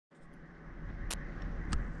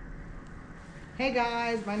Hey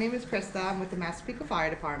guys, my name is Krista. I'm with the Massapequa Fire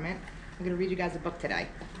Department. I'm going to read you guys a book today.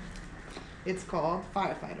 It's called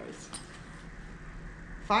Firefighters.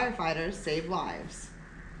 Firefighters save lives.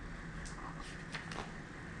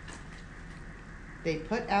 They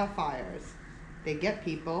put out fires. They get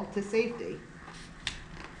people to safety.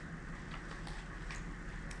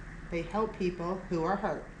 They help people who are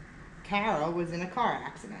hurt. Carol was in a car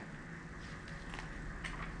accident.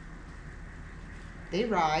 They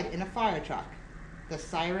ride in a fire truck. The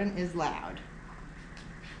siren is loud.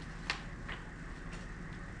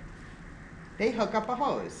 They hook up a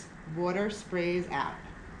hose. Water sprays out.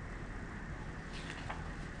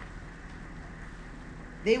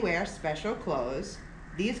 They wear special clothes.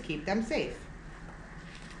 These keep them safe.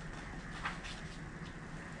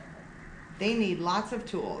 They need lots of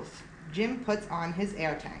tools. Jim puts on his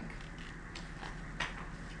air tank.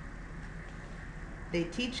 They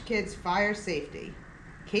teach kids fire safety.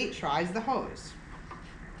 Kate tries the hose.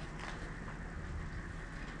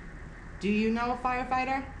 Do you know a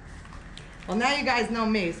firefighter? Well, now you guys know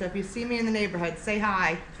me, so if you see me in the neighborhood, say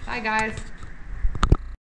hi. Hi, guys.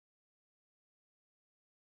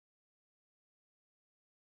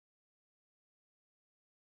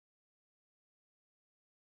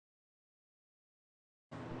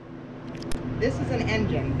 This is an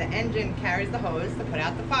engine. The engine carries the hose to put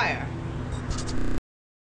out the fire.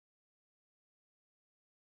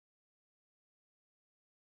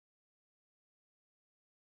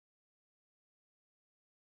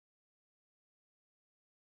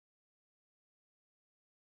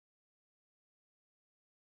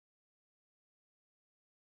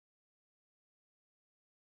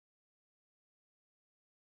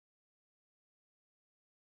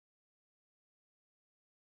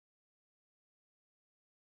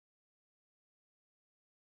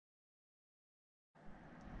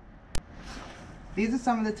 These are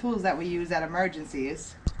some of the tools that we use at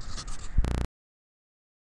emergencies.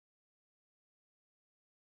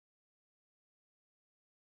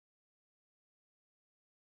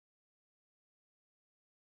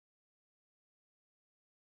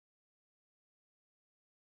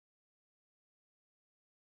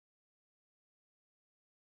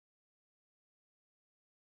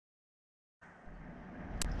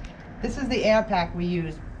 This is the air pack we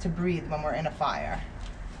use to breathe when we're in a fire.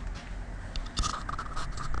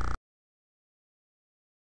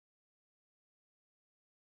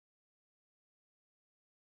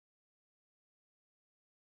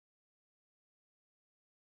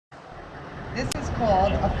 This is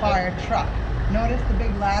called a fire truck. Notice the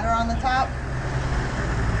big ladder on the top?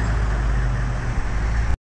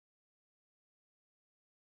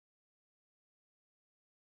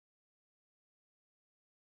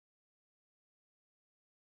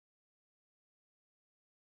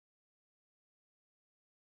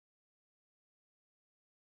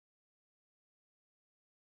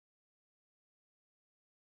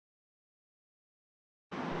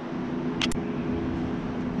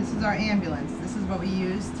 This is our ambulance. This is what we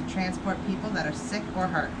use to transport people that are sick or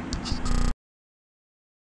hurt.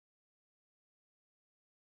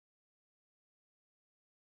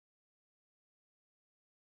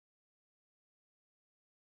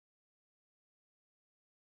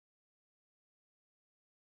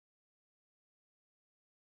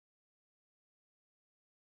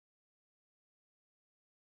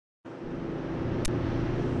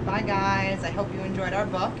 Bye guys, I hope you enjoyed our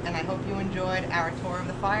book and I hope you enjoyed our tour of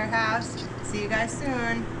the firehouse. See you guys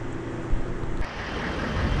soon.